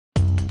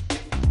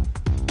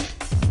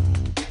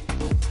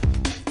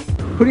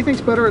Who do you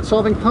think's better at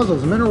solving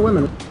puzzles, men or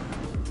women?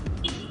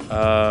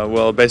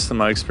 Well, based on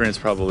my experience,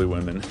 probably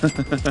women.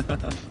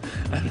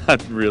 I'm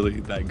not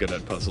really that good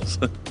at puzzles.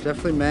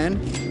 Definitely men,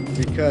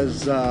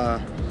 because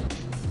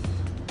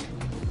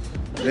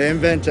they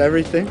invent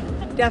everything.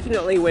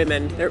 Definitely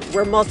women.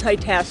 We're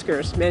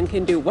multitaskers. Men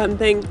can do one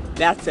thing,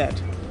 that's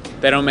it.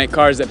 They don't make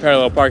cars that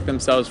parallel park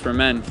themselves for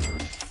men.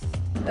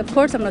 Of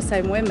course I'm going to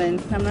say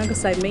women. I'm not going to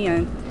say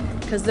men,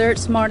 because they're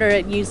smarter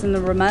at using the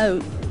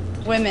remote.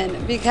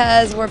 Women,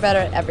 because we're better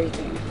at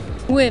everything.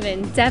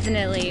 Women,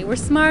 definitely. We're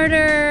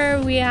smarter,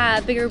 we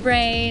have bigger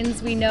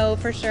brains, we know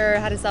for sure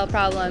how to solve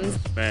problems.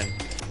 Men,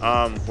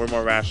 we're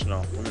more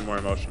rational, women more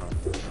emotional.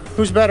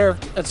 Who's better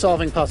at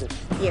solving puzzles?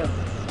 You.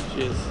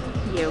 She is.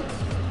 You.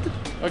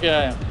 Okay,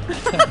 I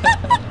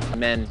am.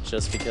 Men,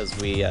 just because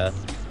we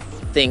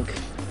think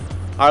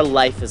our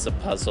life is a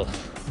puzzle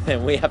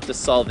and we have to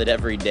solve it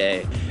every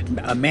day.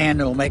 A man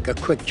will make a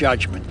quick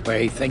judgment where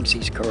he thinks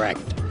he's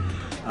correct.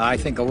 I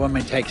think a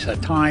woman takes her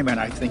time, and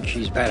I think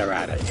she's better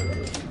at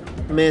it.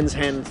 Men's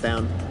hands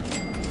down.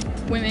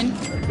 Women,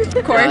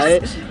 of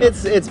course.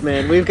 It's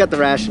men. We've got the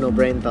rational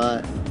brain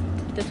thought.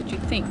 That's what you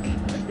think.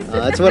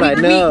 That's what I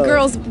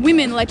know.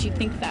 Women let you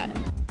think that.